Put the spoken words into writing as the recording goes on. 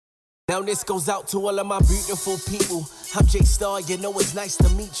Now this goes out to all of my beautiful people. I'm J Star, you know it's nice to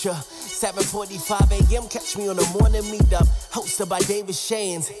meet ya. 7:45 a.m. catch me on the morning meetup, hosted by David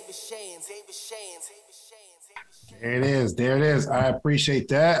Shands. There it is. There it is. I appreciate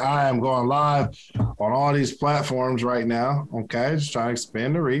that. I am going live on all these platforms right now. Okay, just trying to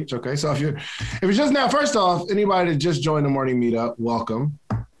expand the reach. Okay, so if you're just now, first off, anybody that just joined the morning meetup, welcome.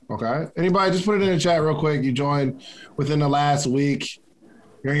 Okay, anybody just put it in the chat real quick. You joined within the last week.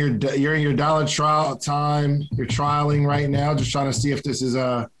 You're in your dollar trial time. You're trialing right now, just trying to see if this is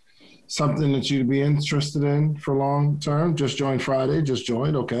something that you'd be interested in for long term. Just joined Friday. Just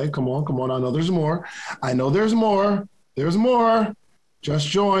joined. Okay, come on. I know there's more. There's more. Just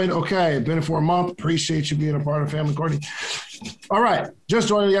joined. Okay, been it for a month. Appreciate you being a part of Family Courtney. All right, just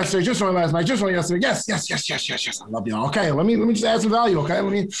joined yesterday. Just joined last night. Just joined yesterday. Yes. I love y'all. Okay, let me just add some value. Okay,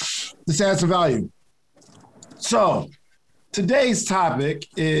 let me just add some value. So today's topic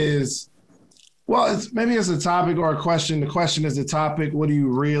is, well, maybe it's a topic or a question. The question is the topic. What do you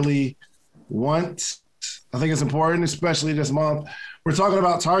really want? I think it's important, especially this month. We're talking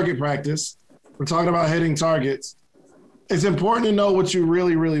about target practice. We're talking about hitting targets. It's important to know what you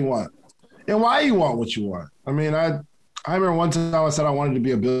really, really want and why you want what you want. I mean, I remember one time I said I wanted to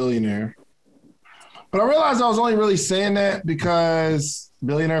be a billionaire, but I realized I was only really saying that because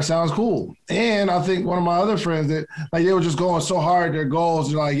billionaire sounds cool. And I think one of my other friends that they were just going so hard, their goals,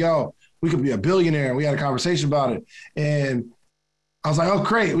 they're like, yo, we could be a billionaire. And we had a conversation about it. And I was like, oh,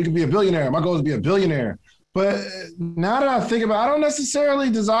 great, we could be a billionaire. My goal is to be a billionaire. But now that I think about it, I don't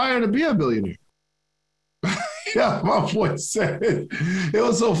necessarily desire to be a billionaire. Yeah, my boy said it. It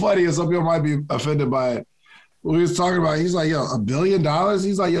was so funny, and some people might be offended by it. We was talking about, he's like, yo, $1 billion?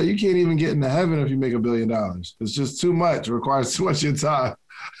 He's like, yo, you can't even get into heaven if you make $1 billion. It's just too much. It requires too much of your time.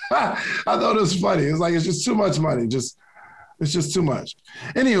 I thought it was funny. It's like, it's just too much money. It's just too much.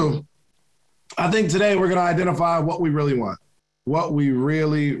 Anywho, I think today we're going to identify what we really want. What we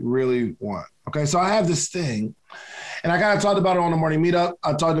really, really want. Okay, so I have this thing, and I kind of talked about it on the morning meetup.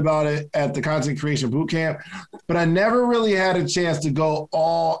 I talked about it at the Content Creation Bootcamp, but I never really had a chance to go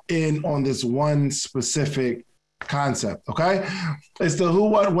all in on this one specific concept, okay? It's the who,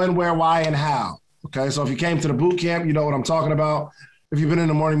 what, when, where, why, and how, okay? So if you came to the boot camp, you know what I'm talking about. If you've been in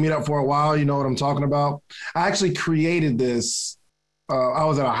the morning meetup for a while, you know what I'm talking about. I actually created this. I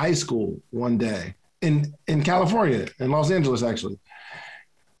was at a high school one day in California, in Los Angeles, actually.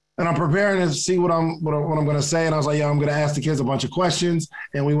 And I'm preparing to see what I'm going to say. And I was like, yeah, I'm going to ask the kids a bunch of questions.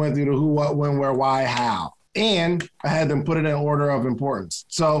 And we went through the who, what, when, where, why, how. And I had them put it in order of importance.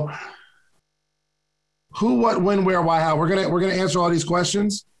 So who, what, when, where, why, how. We're gonna answer all these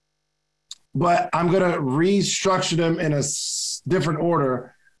questions, but I'm gonna restructure them in a different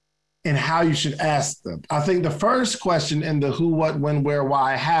order in how you should ask them. I think the first question in the who, what, when, where,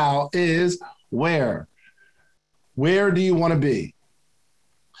 why, how is where. Where do you want to be?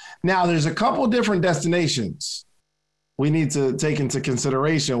 Now, there's a couple different destinations we need to take into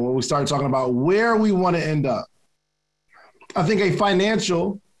consideration when we start talking about where we want to end up. I think a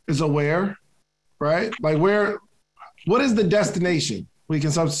financial is a where. Right? Like what is the destination? We can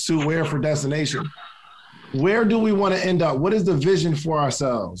substitute where for destination. Where do we want to end up? What is the vision for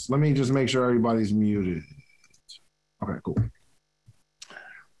ourselves? Let me just make sure everybody's muted. Okay, cool.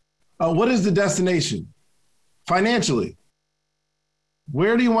 What is the destination? Financially,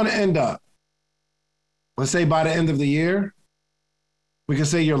 where do you want to end up? Let's say by the end of the year. We can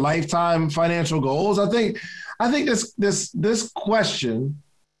say your lifetime financial goals. I think this question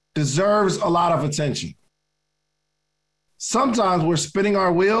deserves a lot of attention. Sometimes we're spinning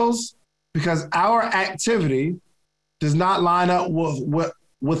our wheels because our activity does not line up with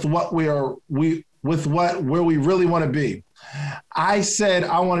where we really want to be. I said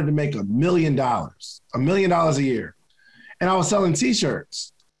I wanted to make $1 million a year. And I was selling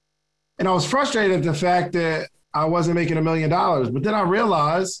t-shirts. And I was frustrated at the fact that I wasn't making $1 million. But then I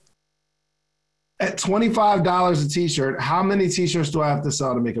realized at $25 a t-shirt, how many t-shirts do I have to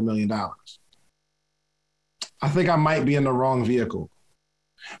sell to make $1 million? I think I might be in the wrong vehicle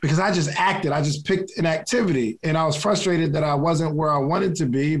because I just acted. I just picked an activity and I was frustrated that I wasn't where I wanted to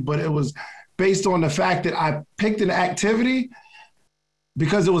be, but it was based on the fact that I picked an activity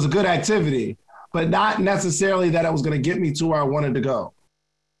because it was a good activity, but not necessarily that it was going to get me to where I wanted to go.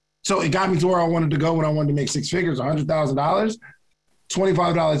 So it got me to where I wanted to go when I wanted to make six figures, $100,000.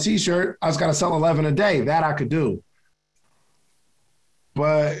 $25 t-shirt, I just got to sell 11 a day. That I could do.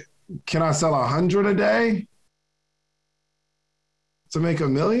 But can I sell 100 a day to make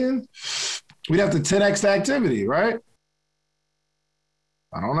 $1 million? We'd have to 10x the activity, right?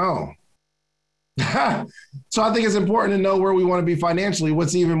 I don't know. So I think it's important to know where we want to be financially.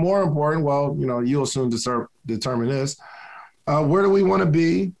 What's even more important, well, you'll soon determine this. Where do we want to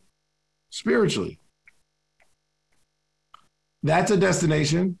be spiritually? That's a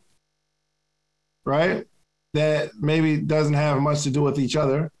destination, right? That maybe doesn't have much to do with each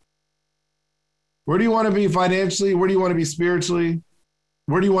other. Where do you want to be financially? Where do you want to be spiritually?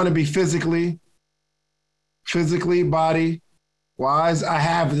 Where do you want to be physically? Physically, body wise. I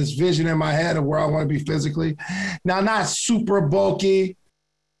have this vision in my head of where I want to be physically. Now, not super bulky.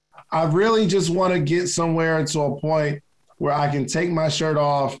 I really just want to get somewhere to a point where I can take my shirt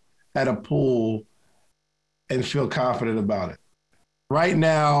off at a pool and feel confident about it. Right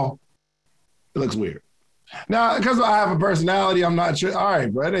now, it looks weird. Now, because I have a personality, I'm not sure. All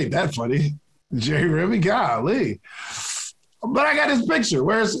right, bro, it ain't that funny. Jerry Remy, golly. But I got this picture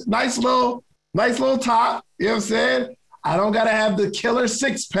where it's nice little top. You know what I'm saying? I don't got to have the killer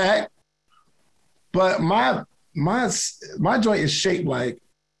six pack, but my joint is shaped like,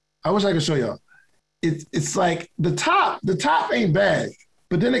 I wish I could show y'all. It's like the top ain't bad,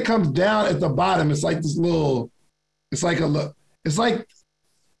 but then it comes down at the bottom. It's like this little, I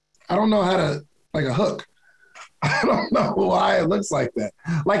don't know how to, like a hook. I don't know why it looks like that.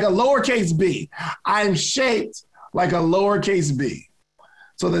 Like a lowercase b. I'm shaped like a lowercase b.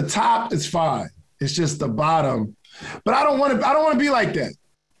 So the top is fine. It's just the bottom. But I don't want to be like that.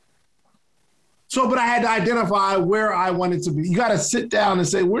 So, but I had to identify where I wanted to be. You got to sit down and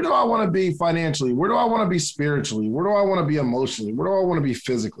say, where do I want to be financially? Where do I want to be spiritually? Where do I want to be emotionally? Where do I want to be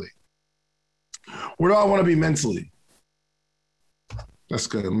physically? Where do I want to be mentally? That's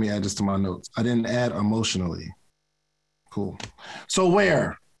good. Let me add this to my notes. I didn't add emotionally. Cool. So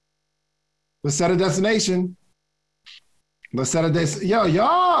where? Let's set a destination. Yo,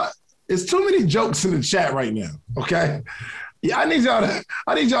 y'all, it's too many jokes in the chat right now, okay? Yeah, I need y'all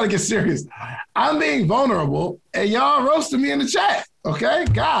to get serious. I'm being vulnerable, and y'all roasting me in the chat, okay?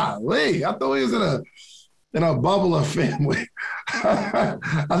 Golly, I thought we was in a bubble of family. I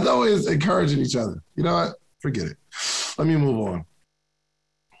thought we was encouraging each other. You know what? Forget it. Let me move on.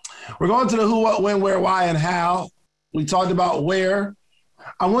 We're going to the who, what, when, where, why, and how. We talked about where.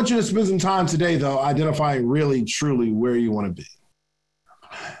 I want you to spend some time today, though, identifying really, truly where you want to be.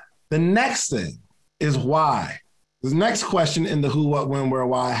 The next thing is why. The next question in the who, what, when, where,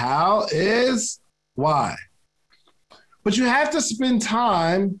 why, how is why. But you have to spend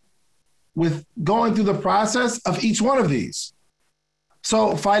time with going through the process of each one of these.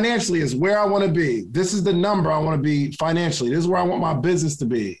 So financially is where I want to be. This is the number I want to be financially. This is where I want my business to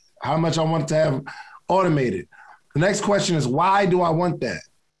be, how much I want to have automated. The next question is, why do I want that?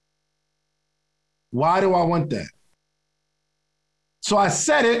 Why do I want that? So I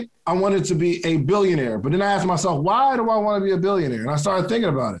said it, I wanted to be a billionaire, but then I asked myself, why do I want to be a billionaire? And I started thinking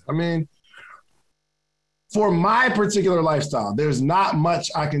about it. I mean, for my particular lifestyle, there's not much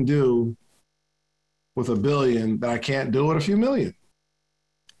I can do with $1 billion that I can't do with a few million.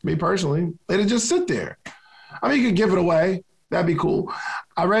 Me personally, it'd just sit there. I mean, you could give it away. That'd be cool.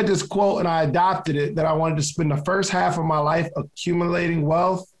 I read this quote and I adopted it, that I wanted to spend the first half of my life accumulating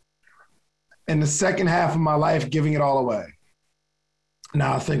wealth and the second half of my life giving it all away.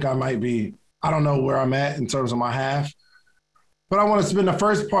 Now I think I might be, I don't know where I'm at in terms of my half, but I want to spend the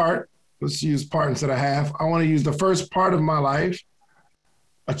first part, let's use part instead of half. I want to use the first part of my life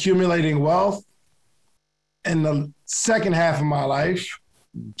accumulating wealth and the second half of my life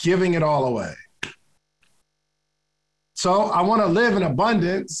giving it all away. So I want to live in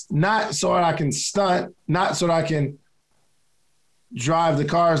abundance, not so that I can stunt, not so that I can drive the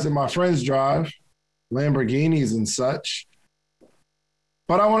cars that my friends drive, Lamborghinis and such,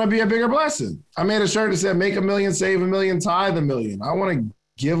 but I want to be a bigger blessing. I made a shirt that said, make $1 million, save $1 million, tithe $1 million. I want to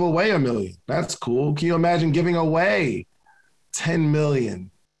give away $1 million. That's cool. Can you imagine giving away 10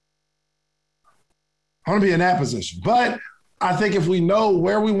 million? I want to be in that position. But I think if we know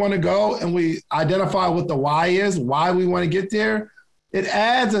where we want to go and we identify what the why is, why we want to get there, it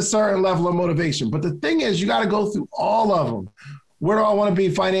adds a certain level of motivation. But the thing is, you got to go through all of them. Where do I want to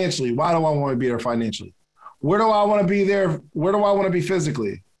be financially? Why do I want to be there financially? Where do I want to be there? Where do I want to be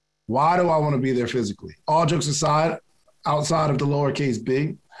physically? Why do I want to be there physically? All jokes aside, outside of the lowercase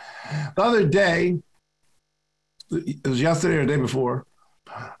b. The other day, it was yesterday or the day before,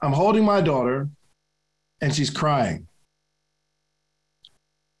 I'm holding my daughter and she's crying.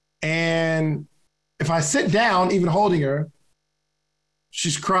 And if I sit down, even holding her,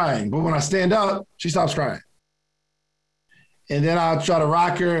 she's crying. But when I stand up, she stops crying. And then I'll try to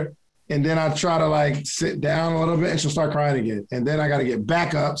rock her. And then I try to like sit down a little bit and she'll start crying again. And then I got to get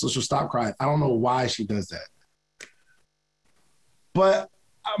back up so she'll stop crying. I don't know why she does that. But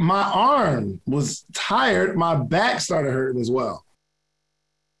my arm was tired. My back started hurting as well.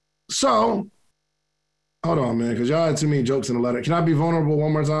 So, hold on, man, because y'all had too many jokes in the letter. Can I be vulnerable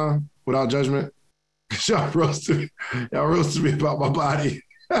one more time without judgment? Because y'all roasted me about my body.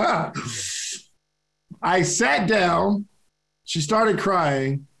 I sat down. She started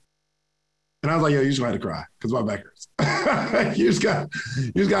crying. And I was like, yo, you just gonna have to cry because my back hurts. you just gotta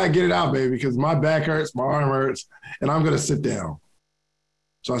get it out, baby, because my back hurts, my arm hurts, and I'm gonna sit down.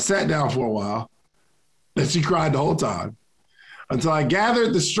 So I sat down for a while, and she cried the whole time until I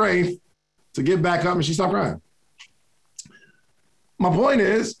gathered the strength to get back up and she stopped crying. My point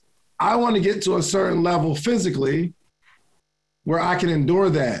is, I want to get to a certain level physically where I can endure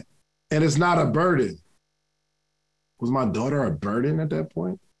that and it's not a burden. Was my daughter a burden at that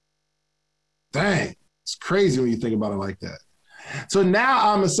point? Dang, it's crazy when you think about it like that. So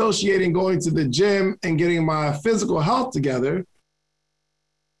now I'm associating going to the gym and getting my physical health together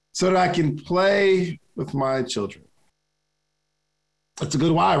so that I can play with my children. That's a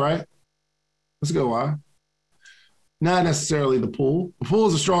good why, right? That's a good why. Not necessarily the pool. The pool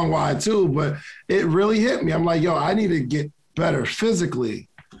is a strong why too, but it really hit me. I'm like, yo, I need to get better physically.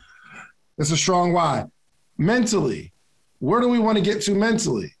 It's a strong why. Mentally, where do we want to get to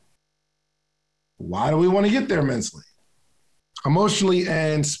mentally? Why do we want to get there mentally? Emotionally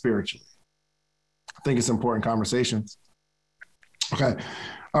and spiritually. I think it's important conversations. Okay.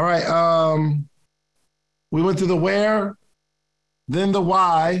 All right. We went through the where, then the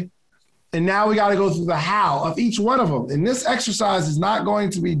why, and now we got to go through the how of each one of them. And this exercise is not going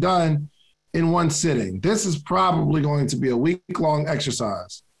to be done in one sitting. This is probably going to be a week-long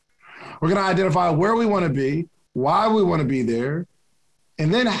exercise. We're going to identify where we want to be, why we want to be there,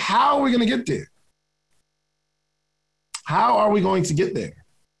 and then how are we going to get there? How are we going to get there?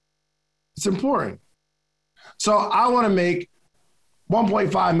 It's important. So I want to make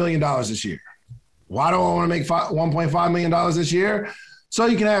 $1.5 million this year. Why do I want to make $1.5 million this year? So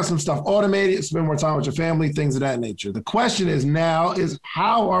you can have some stuff automated, spend more time with your family, things of that nature. The question is now is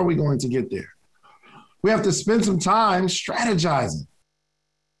how are we going to get there? We have to spend some time strategizing.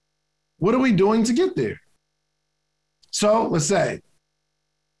 What are we doing to get there? So let's say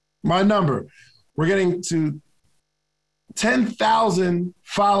my number, we're getting to 10,000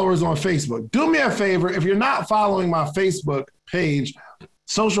 followers on Facebook. Do me a favor, if you're not following my Facebook page,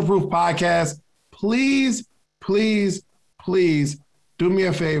 Social Proof Podcast, please, please, please do me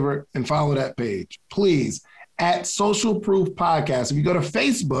a favor and follow that page. Please, at Social Proof Podcast. If you go to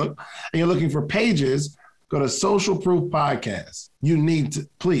Facebook and you're looking for pages, go to Social Proof Podcast. You need to,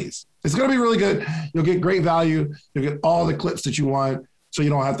 please. It's going to be really good. You'll get great value. You'll get all the clips that you want. So you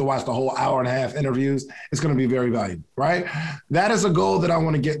don't have to watch the whole hour and a half interviews. It's going to be very valuable, right? That is a goal that I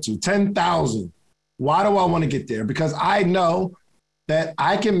want to get to, 10,000. Why do I want to get there? Because I know that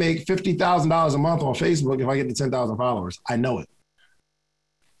I can make $50,000 a month on Facebook if I get to 10,000 followers. I know it.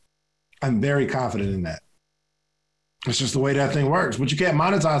 I'm very confident in that. It's just the way that thing works. But you can't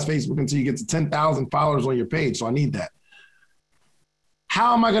monetize Facebook until you get to 10,000 followers on your page. So I need that.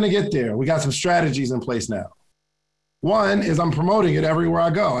 How am I going to get there? We got some strategies in place now. One is I'm promoting it everywhere I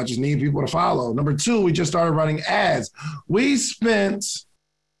go. I just need people to follow. Number two, we just started running ads. We spent,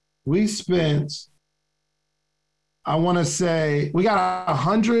 I want to say, we got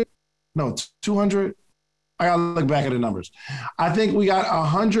 200. I got to look back at the numbers. I think we got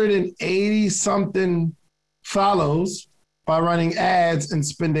 180 something follows by running ads and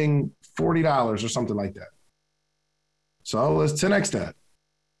spending $40 or something like that. So let's 10X that.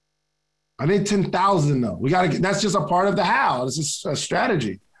 I need 10,000 though. We got to get, that's just a part of the how. This is a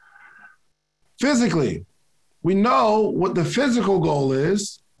strategy. Physically, we know what the physical goal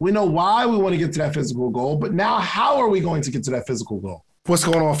is. We know why we want to get to that physical goal, but now how are we going to get to that physical goal? What's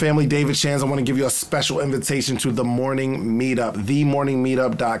going on, family? David Shands. I want to give you a special invitation to the Morning Meetup,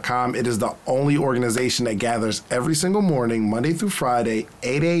 themorningmeetup.com. It is the only organization that gathers every single morning, Monday through Friday,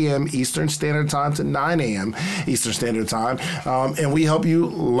 8 a.m. Eastern Standard Time to 9 a.m. Eastern Standard Time. And we help you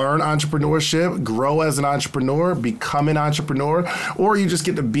learn entrepreneurship, grow as an entrepreneur, become an entrepreneur, or you just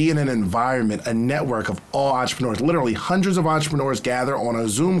get to be in an environment, a network of all entrepreneurs. Literally hundreds of entrepreneurs gather on a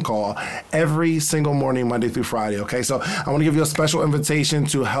Zoom call every single morning, Monday through Friday. Okay, so I want to give you a special invitation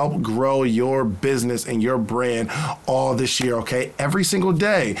to help grow your business and your brand all this year, okay? Every single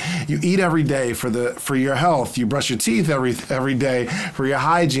day. You eat every day for your health. You brush your teeth every day for your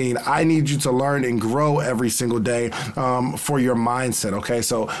hygiene. I need you to learn and grow every single day for your mindset, okay?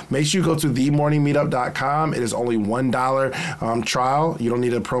 So make sure you go to themorningmeetup.com. It is only $1 trial. You don't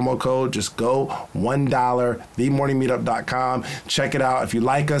need a promo code. Just go $1, themorningmeetup.com. Check it out. If you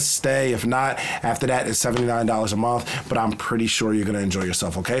like us, stay. If not, after that, it's $79 a month. But I'm pretty sure you're going to to enjoy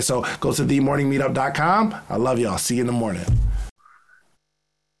yourself, okay? So go to themorningmeetup.com. I love y'all. See you in the morning.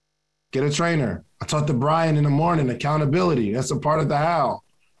 Get a trainer. I talked to Brian in the morning, accountability. That's a part of the how.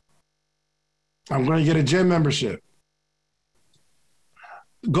 I'm going to get a gym membership.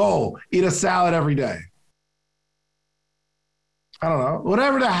 Goal, eat a salad every day. I don't know,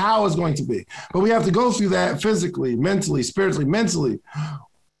 whatever the how is going to be. But we have to go through that physically, mentally, spiritually, mentally.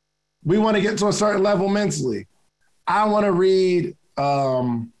 We want to get to a certain level mentally. I want to read, I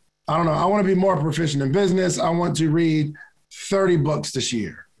want to be more proficient in business. I want to read 30 books this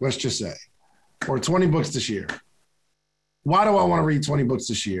year, let's just say, or 20 books this year. Why do I want to read 20 books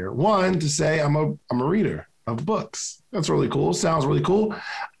this year? One, to say I'm a reader of books. That's really cool. Sounds really cool.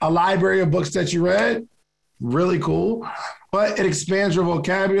 A library of books that you read, really cool. But it expands your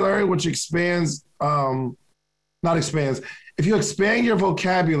vocabulary, which expands, not expands. If you expand your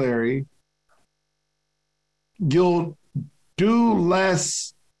vocabulary, you'll do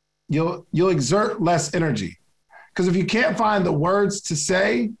less, you'll exert less energy. Because if you can't find the words to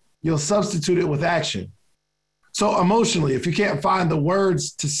say, you'll substitute it with action. So emotionally, if you can't find the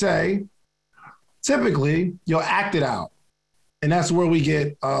words to say, typically you'll act it out. And that's where we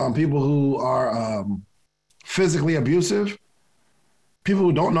get people who are physically abusive, people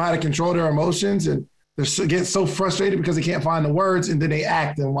who don't know how to control their emotions, and they get so frustrated because they can't find the words, and then they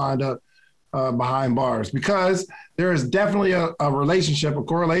act and wind up behind bars. Because there is definitely a relationship, a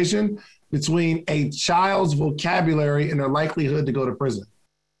correlation between a child's vocabulary and their likelihood to go to prison,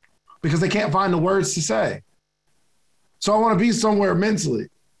 because they can't find the words to say. So I want to be somewhere mentally.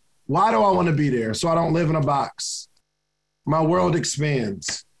 Why do I want to be there? So I don't live in a box. My world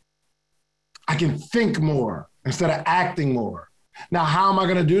expands. I can think more instead of acting more. Now, how am I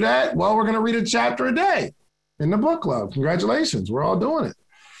going to do that? Well, we're going to read a chapter a day in the book club. Congratulations. We're all doing it.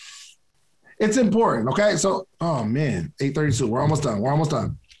 It's important. Okay. So, oh man, 8:32. We're almost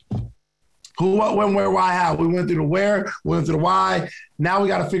done. Who, what, when, where, why, how. We went through the where, we went through the why. Now we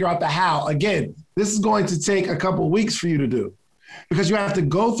got to figure out the how. Again, this is going to take a couple of weeks for you to do, because you have to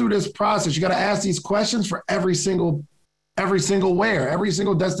go through this process. You got to ask these questions for every single where, every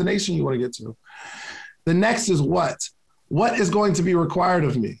single destination you want to get to. The next is what? What is going to be required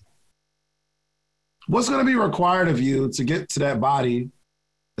of me? What's going to be required of you to get to that body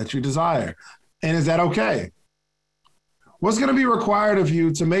that you desire? And is that okay? What's going to be required of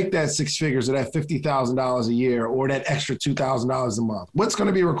you to make that six figures or that $50,000 a year or that extra $2,000 a month? What's going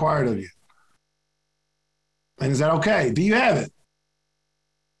to be required of you? And is that okay? Do you have it?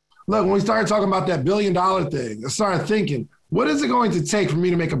 Look, when we started talking about that $1 billion thing, I started thinking, what is it going to take for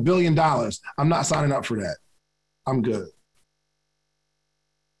me to make $1 billion? I'm not signing up for that. I'm good.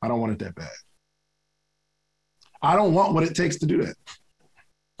 I don't want it that bad. I don't want what it takes to do that.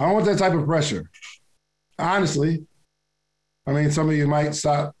 I don't want that type of pressure. Honestly, I mean, some of you might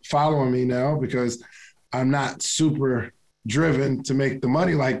stop following me now because I'm not super driven to make the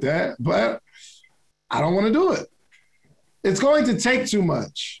money like that, but I don't want to do it. It's going to take too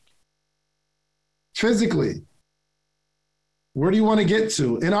much. Physically, where do you want to get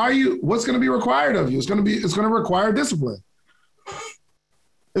to? And what's going to be required of you? It's going to require discipline.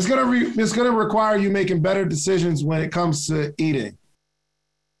 It's going to require you making better decisions when it comes to eating.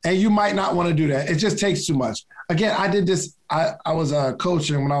 And you might not want to do that. It just takes too much. Again, I did this. I was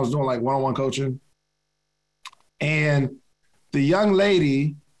coaching when I was doing like one-on-one coaching. And the young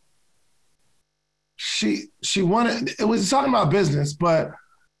lady, she wanted, it was talking about business, but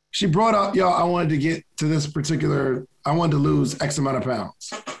she brought up, I wanted to get to this particular, I wanted to lose X amount of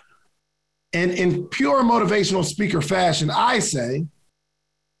pounds. And in pure motivational speaker fashion, I say,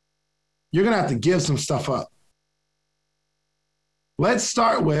 you're going to have to give some stuff up. Let's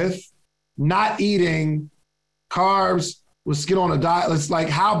start with not eating carbs. Let's get on a diet. Let's like,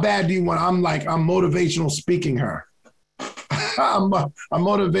 how bad do you want? I'm motivational speaking her. I'm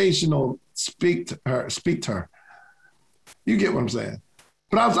motivational speak to her. You get what I'm saying?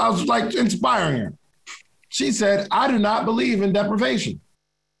 But I was like inspiring her. She said, I do not believe in deprivation.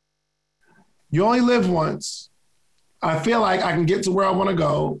 You only live once. I feel like I can get to where I want to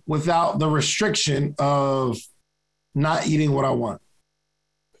go without the restriction of not eating what I want.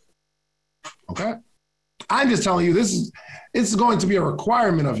 Okay? I'm just telling you, it's going to be a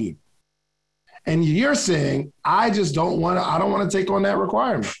requirement of you. And you're saying, I don't want to take on that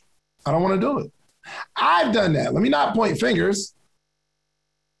requirement. I don't want to do it. I've done that. Let me not point fingers.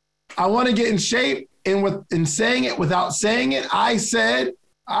 I want to get in shape, and in saying it without saying it, I said,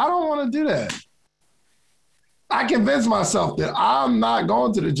 I don't want to do that. I convinced myself that I'm not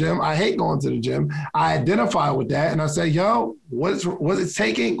going to the gym. I hate going to the gym. I identify with that, and I say, what it's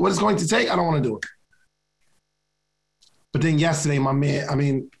going to take, I don't want to do it. But then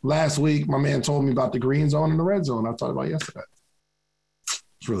last week, my man told me about the green zone and the red zone I talked about yesterday.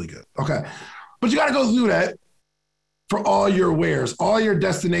 It's really good. Okay. But you got to go through that for all your wheres, all your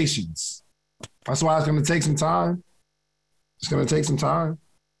destinations. That's why it's going to take some time. It's going to take some time.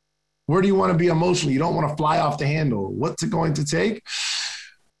 Where do you want to be emotionally? You don't want to fly off the handle. What's it going to take?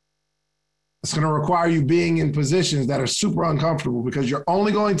 It's going to require you being in positions that are super uncomfortable, because you're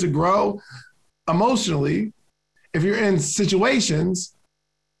only going to grow emotionally if you're in situations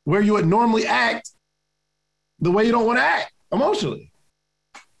where you would normally act the way you don't want to act emotionally.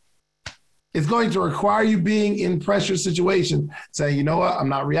 It's going to require you being in pressure situations, saying, you know what, I'm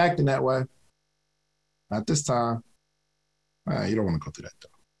not reacting that way. Not this time. You don't want to go through that though.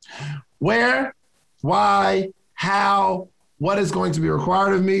 Where, why, how, what is going to be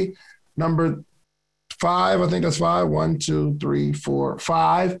required of me? Number 5, I think that's 5. 1, 2, 3, 4,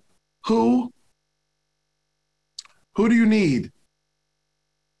 5. Who? Who do you need?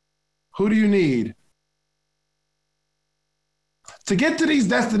 Who do you need? To get to these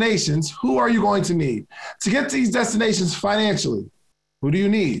destinations, who are you going to need? To get to these destinations financially, who do you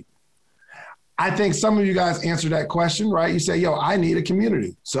need? I think some of you guys answer that question, right? You say, yo, I need a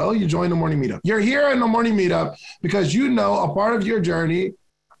community. So you join the morning meetup. You're here in the morning meetup because you know a part of your journey,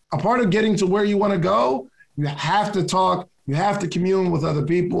 a part of getting to where you want to go, you have to talk, you have to commune with other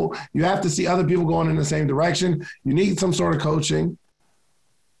people, you have to see other people going in the same direction. You need some sort of coaching.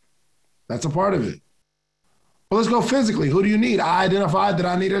 That's a part of it. Well, let's go physically. Who do you need? I identified that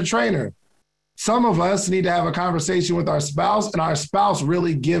I needed a trainer. Some of us need to have a conversation with our spouse, and our spouse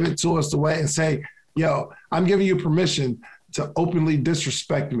really give it to us the way and say, yo, I'm giving you permission to openly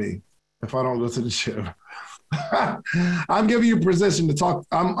disrespect me if I don't go to the gym. I'm giving you permission to talk.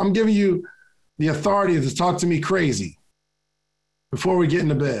 I'm giving you the authority to talk to me crazy before we get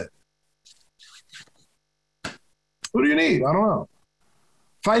into bed. Who do you need? I don't know.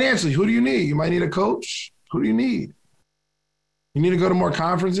 Financially, who do you need? You might need a coach. Who do you need? You need to go to more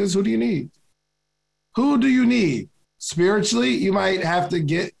conferences. Who do you need? Who do you need? Spiritually, you might have to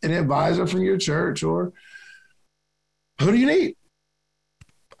get an advisor from your church, or who do you need?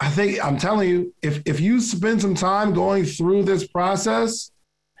 I think I'm telling you, if you spend some time going through this process,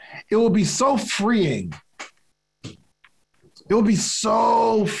 it will be so freeing. It will be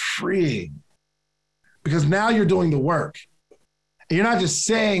so freeing because now you're doing the work. And you're not just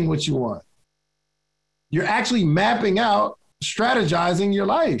saying what you want. You're actually mapping out, strategizing your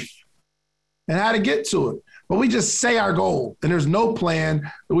life and how to get to it. But we just say our goal and there's no plan.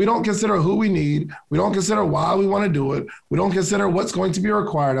 We don't consider who we need. We don't consider why we want to do it. We don't consider what's going to be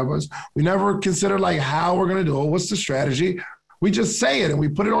required of us. We never consider like how we're going to do it. What's the strategy? We just say it and we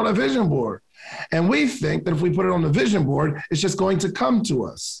put it on a vision board. And we think that if we put it on the vision board, it's just going to come to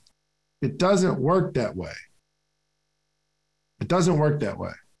us. It doesn't work that way. It doesn't work that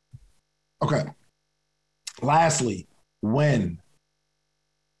way. Okay. Lastly, when?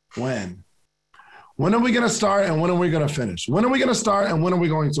 When? When are we going to start and when are we going to finish? When are we going to start and when are we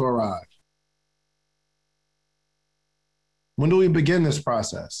going to arrive? When do we begin this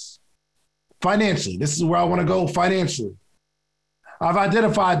process? Financially, this is where I want to go financially. I've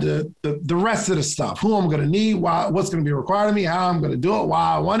identified the rest of the stuff, who I'm going to need, why, what's going to be required of me, how I'm going to do it,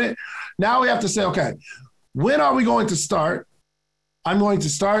 why I want it. Now we have to say, okay, when are we going to start? I'm going to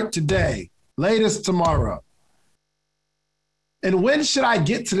start today, latest tomorrow. And when should I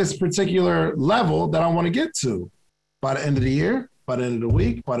get to this particular level that I want to get to? By the end of the year, by the end of the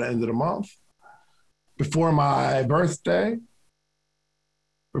week, by the end of the month, before my birthday,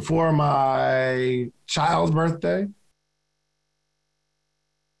 before my child's birthday.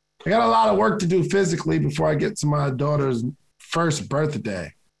 I got a lot of work to do physically before I get to my daughter's first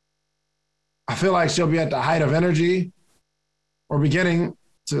birthday. I feel like she'll be at the height of energy or beginning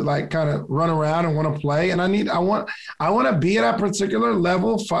to like kind of run around and want to play. And I want to be at a particular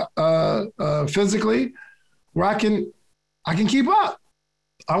level physically where I can keep up.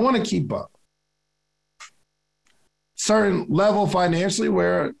 I want to keep up. Certain level financially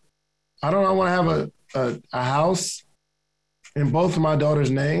where I want to have a house in both of my daughter's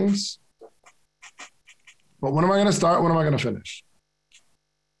names. But when am I going to start? When am I going to finish?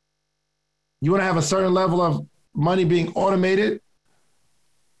 You want to have a certain level of money being automated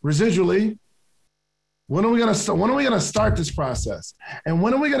residually. When are we going to start this process? And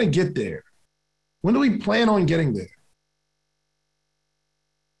when are we going to get there? When do we plan on getting there?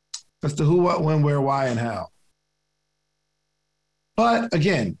 That's the who, what, when, where, why, and how. But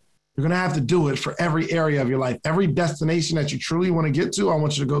again, you're going to have to do it for every area of your life. Every destination that you truly want to get to, I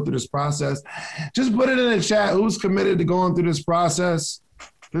want you to go through this process. Just put it in the chat. Who's committed to going through this process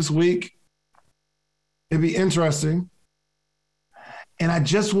this week? It'd be interesting And I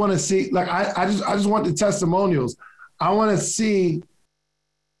just want to see, like, I just want the testimonials. I want to see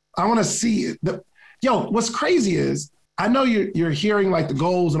what's crazy is I know you're hearing like the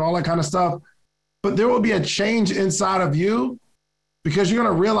goals and all that kind of stuff, but there will be a change inside of you because you're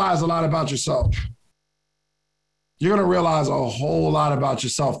going to realize a lot about yourself. You're going to realize a whole lot about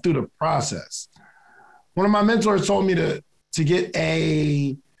yourself through the process. One of my mentors told me to get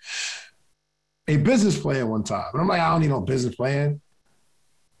a business plan one time. And I'm like, I don't need no business plan.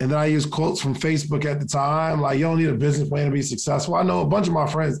 And then I use quotes from Facebook at the time, like, you don't need a business plan to be successful. I know a bunch of my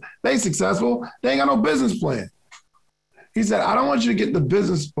friends, they successful, they ain't got no business plan. He said, I don't want you to get the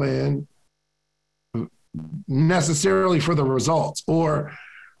business plan necessarily for the results or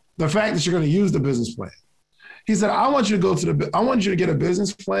the fact that you're going to use the business plan. He said, I want you to get a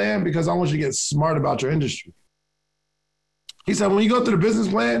business plan because I want you to get smart about your industry. He said, when you go through the business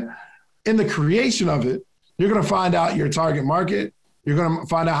plan, in the creation of it, you're going to find out your target market. You're going to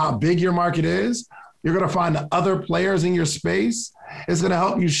find out how big your market is. You're going to find the other players in your space. It's going to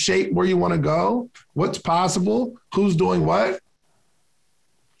help you shape where you want to go, what's possible, who's doing what.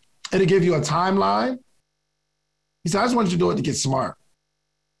 It'll give you a timeline. He said, I just want you to do it to get smart.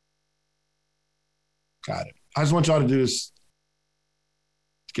 Got it. I just want y'all to do this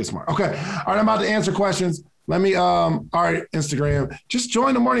to get smart. Okay. All right. I'm about to answer questions. Let me, all right, Instagram. Just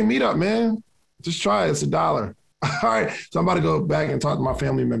join the morning meetup, man. Just try it. It's $1. All right. So I'm about to go back and talk to my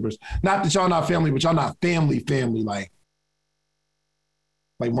family members. Not that y'all not family, but y'all not family, like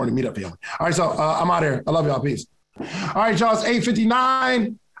morning meetup family. All right. So I'm out here. I love y'all. Peace. All right, y'all. It's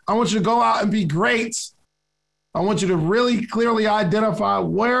 8:59. I want you to go out and be great. I want you to really clearly identify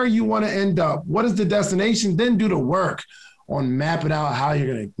where you want to end up. What is the destination? Then do the work on mapping out how you're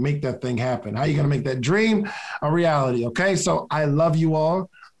going to make that thing happen, how you're going to make that dream a reality. Okay. So I love you all.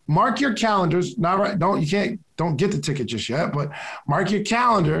 Mark your calendars. Don't get the ticket just yet, but mark your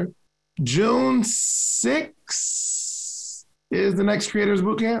calendar. June 6th is the next Creators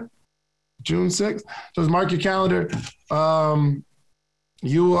Bootcamp. June 6th. So mark your calendar.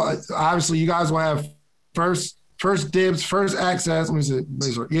 You obviously you guys will have first dibs, first access. Let me see.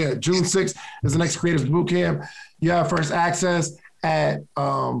 Yeah, June 6th is the next Creators Bootcamp. You have first access at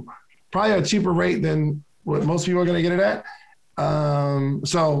probably a cheaper rate than what most people are going to get it at.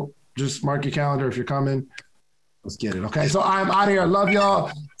 So just mark your calendar if you're coming. Let's get it. Okay. So I'm out of here. Love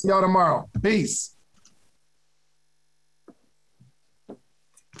y'all. See y'all tomorrow. Peace.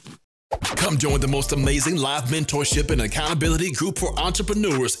 Come join the most amazing live mentorship and accountability group for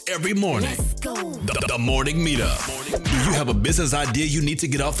entrepreneurs every morning. Let's go. The Morning Meetup. Do you have a business idea you need to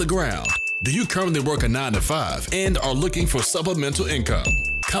get off the ground? Do you currently work a 9-to-5 and are looking for supplemental income?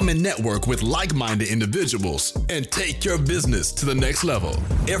 Come and network with like-minded individuals and take your business to the next level.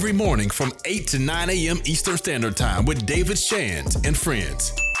 Every morning from 8 to 9 a.m. Eastern Standard Time with David Shands and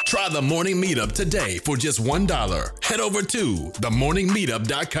friends. Try the Morning Meetup today for just $1. Head over to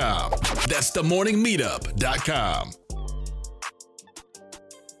themorningmeetup.com. That's themorningmeetup.com.